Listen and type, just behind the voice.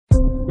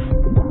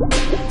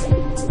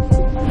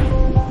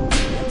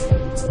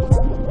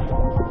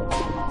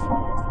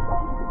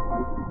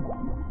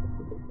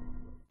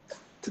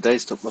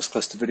Today's Stop Loss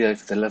Cluster video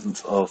for the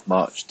 11th of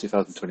March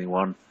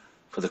 2021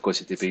 for the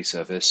QuasiDB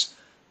service.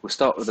 We'll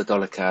start with the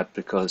dollar CAD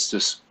because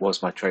this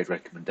was my trade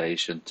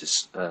recommendation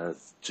to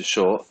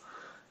short.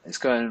 It's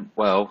going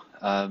well.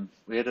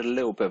 We had a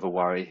little bit of a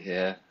worry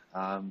here,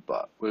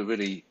 but we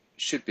really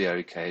should be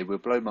okay. We're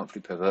below monthly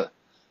pivot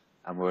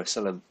and we're a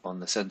seller on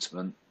the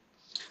sentiment.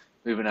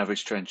 Moving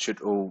average trend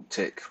should all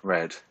tick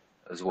red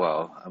as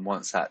well, and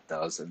once that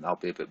does, then I'll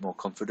be a bit more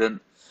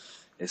confident.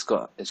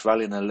 It's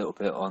rallying a little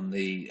bit on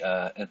the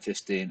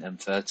M15,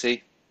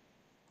 M30,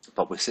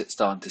 but we're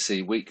starting to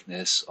see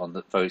weakness on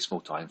the very small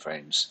time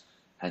frames,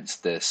 hence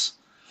this.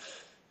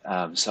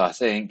 So I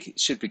think it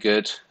should be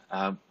good.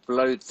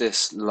 Below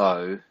this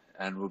low,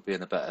 and we'll be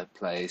in a better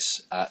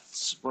place at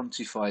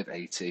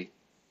 125.80,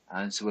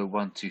 and so we're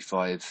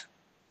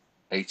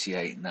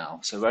 125.88 now.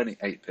 So we're only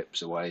 8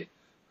 pips away. We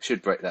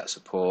should break that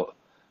support,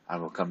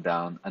 and we'll come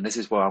down. And this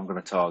is where I'm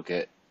going to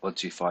target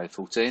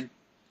 125.14.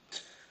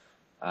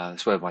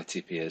 That's where my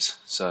TP is.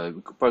 So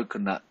we've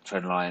broken that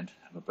trend line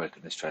and we've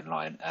broken this trend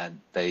line,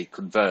 and they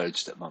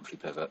converged at monthly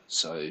pivot.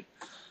 So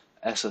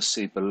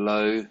SLC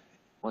below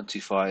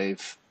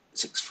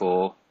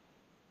 125.64,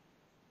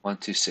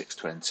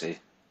 126.20.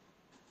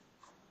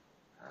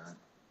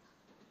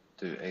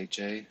 Do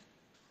AJ.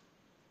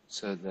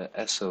 So the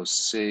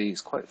SLC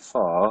is quite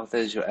far.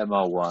 There's your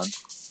MR1,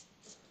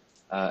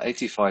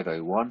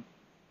 85.01,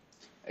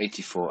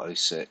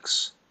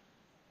 84.06.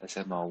 That's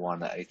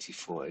MR1 at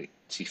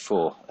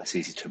 84.84. That's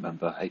easy to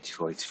remember.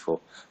 84.84.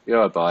 We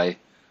are a buy,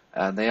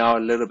 and they are a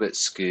little bit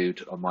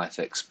skewed on my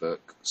FX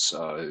book,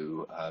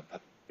 so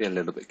be a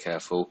little bit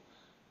careful.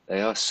 They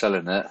are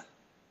selling it.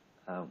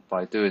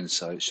 By doing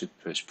so, it should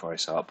push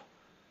price up.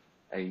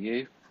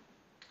 AU,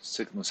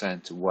 signal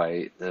saying to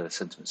wait, the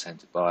sentiment saying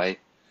to buy.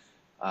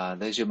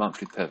 There's your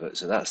monthly pivot,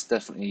 so that's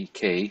definitely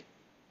key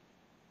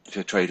if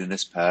you're trading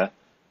this pair.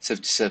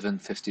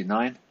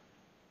 77.59,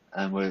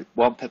 and we're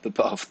 1 pip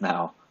above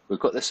now. We've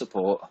got this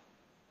support,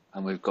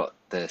 and we've got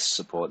this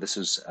support. This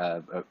was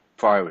a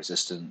prior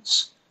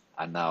resistance,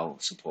 and now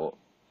support.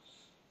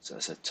 So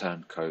it's a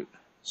turncoat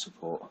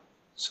support.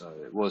 So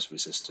it was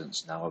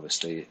resistance. Now,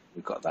 obviously,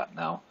 we've got that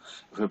now.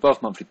 If we're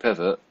above monthly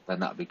pivot, then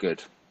that'd be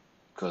good,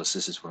 because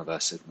this is one of our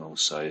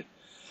signals. So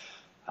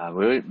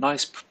we're at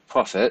nice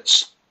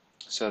profits.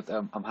 So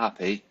I'm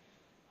happy.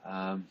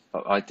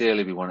 But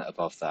ideally, we want it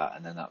above that,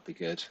 and then that'd be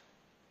good.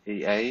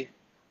 EA.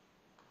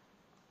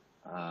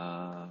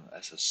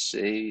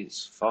 SSC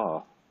is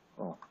far.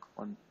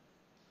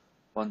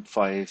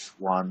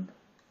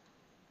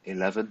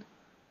 151.11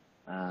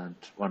 and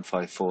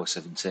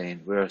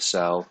 154.17. We're a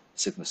sell.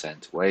 Sigma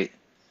saying to wait.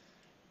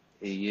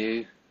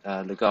 EU.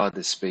 Lagarde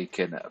is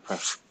speaking at a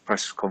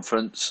press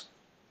conference,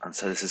 and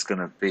so this is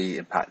going to be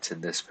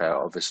impacting this pair.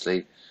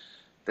 Obviously,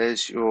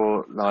 there's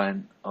your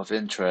line of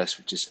interest,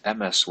 which is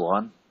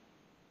MS1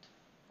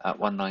 at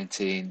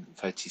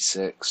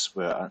 119.36.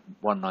 We're at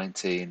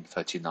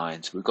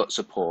 119.39, so we've got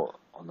support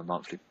on the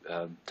monthly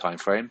time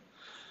frame.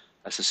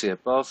 SSC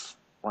above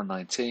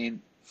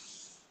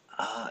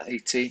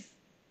 119.80,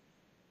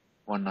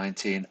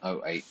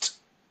 119.08,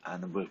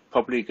 and we're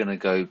probably going to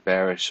go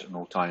bearish on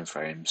all time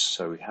frames,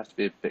 so we have to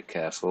be a bit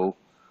careful.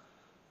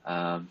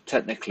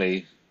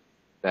 Technically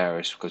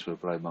bearish because we're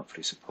below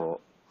monthly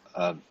support,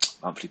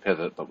 monthly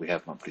pivot, but we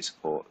have monthly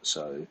support,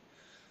 so a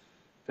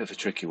bit of a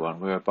tricky one.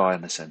 We're a buy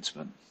in the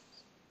sentiment.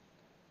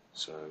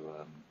 So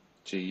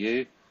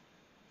GU,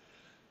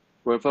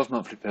 we're above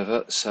monthly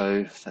pivot,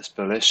 so that's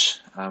bullish,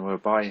 and we're a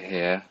buy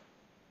here.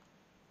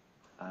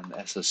 And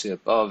SLC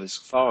above is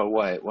far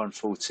away at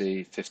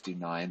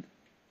 140.59,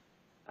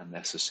 and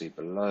SLC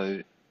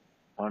below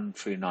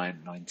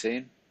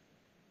 139.19.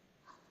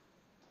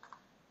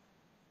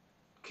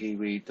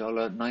 Kiwi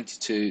dollar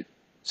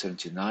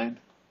 92.79.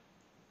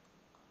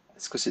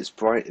 It's because it's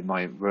bright in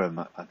my room.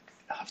 I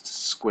have to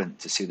squint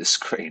to see the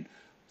screen.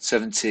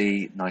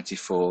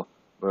 70.94.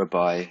 We're a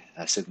buy.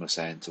 Signal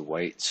saying to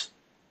wait.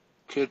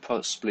 Could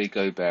possibly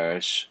go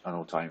bearish on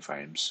all time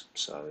frames,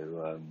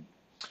 so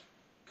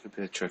could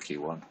be a tricky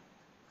one.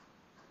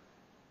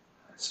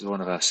 This is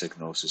one of our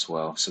signals as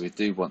well, so we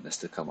do want this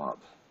to come up.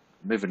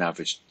 Moving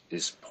average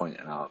is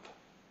pointing up,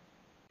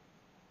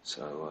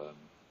 so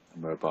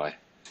and we're a buy.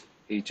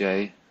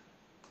 EJ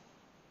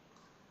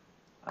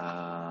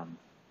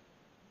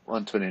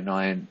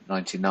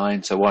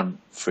 129.99, so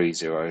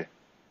 130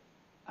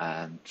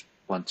 and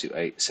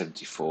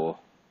 128.74.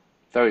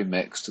 Very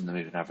mixed in the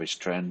moving average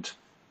trend,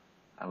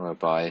 and we're a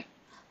buy.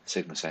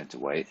 Signal saying to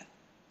wait.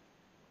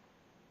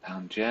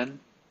 Pound yen.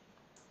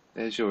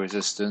 There's your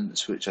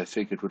resistance, which I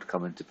figured would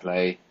come into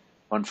play.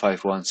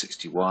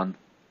 151.61.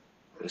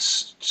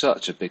 It's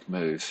such a big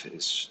move.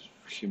 It's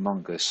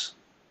humongous.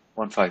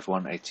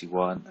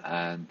 151.81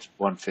 and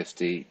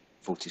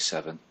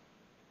 150.47.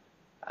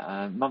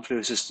 And monthly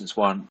resistance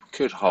 1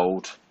 could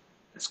hold.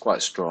 It's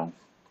quite strong.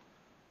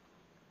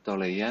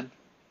 Dollar yen.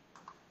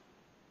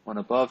 One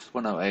above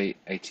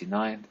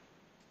 108.89.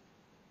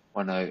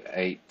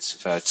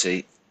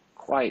 108.30.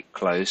 Quite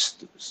close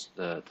to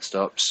the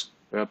stops.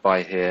 We're a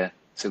buy here.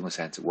 Signal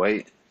saying to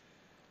wait.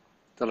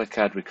 Dollar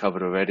CAD we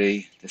covered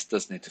already. This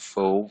does need to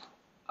fall.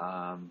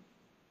 Yeah,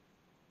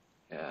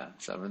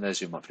 so I mean, there's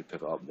your monthly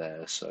pivot up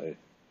there. So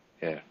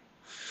yeah,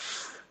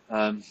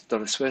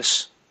 dollar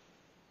Swiss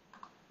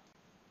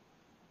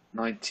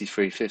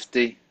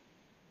 93.50,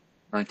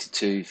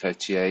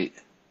 92.38.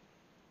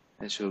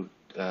 There's your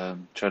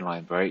trend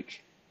line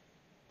break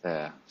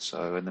there.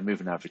 So and the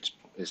moving average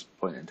is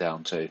pointing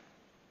down too.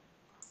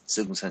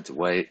 Signal center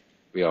weight,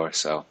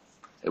 RSL.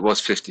 It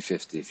was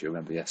 50-50 if you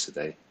remember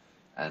yesterday,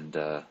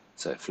 and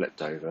so it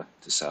flipped over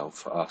to sell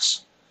for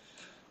us.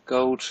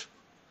 Gold.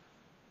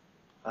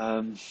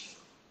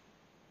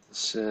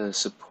 This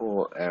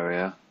support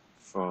area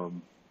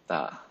from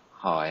that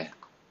high,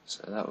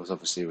 so that was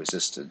obviously a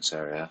resistance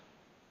area,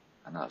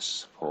 and that's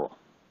support.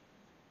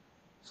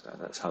 So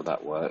that's how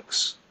that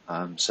works.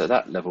 So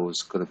that level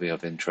is going to be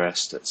of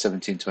interest at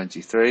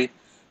 17.23.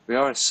 We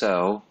are a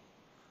sell.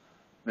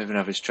 Moving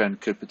average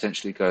trend could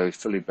potentially go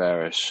fully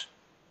bearish,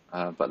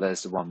 but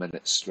there's the 1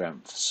 minute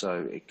strength,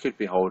 so it could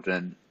be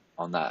holding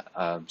on that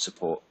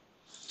support.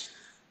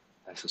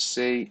 As you'll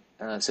see,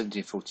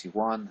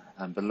 17.41,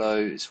 and below,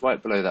 it's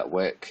right below that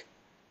wick,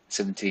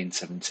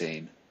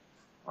 17.17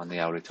 on the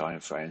hourly time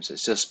frame. So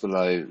it's just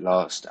below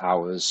last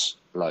hour's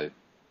low.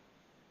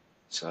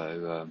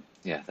 So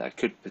yeah, that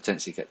could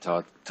potentially get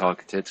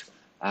targeted.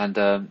 And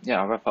yeah,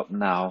 I'll wrap up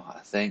now. I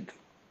think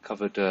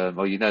covered.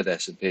 Well, you know the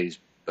S&P's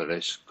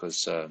bullish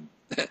because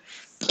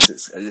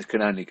it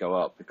can only go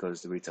up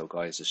because the retail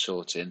guys are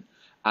shorting,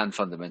 and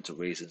fundamental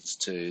reasons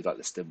too, like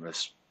the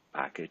stimulus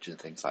package and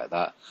things like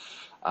that.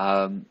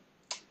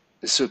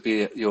 This would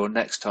be your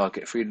next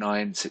target,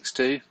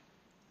 3962,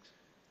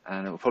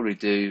 and it will probably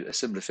do a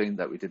similar thing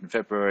that we did in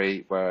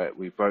February, where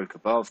we broke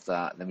above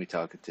that, and then we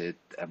targeted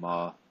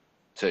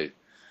MR2,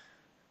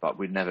 but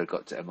we never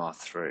got to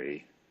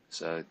MR3,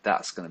 so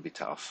that's going to be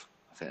tough.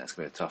 I think that's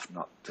going to be a tough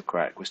nut to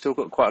crack. We've still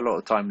got quite a lot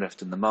of time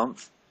left in the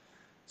month,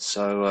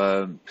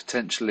 so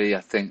potentially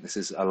I think this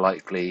is a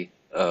likely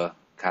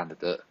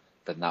candidate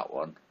than that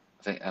one.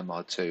 I think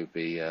MR2 would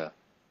be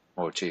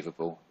more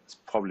achievable. It's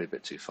probably a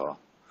bit too far.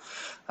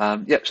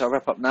 Yep, so I'll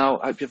wrap up now.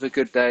 I hope you have a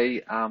good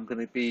day. I'm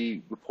going to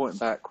be reporting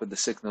back with the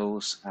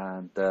signals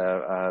and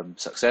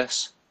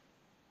success.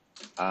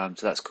 So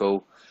that's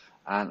cool.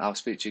 And I'll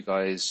speak to you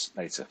guys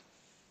later.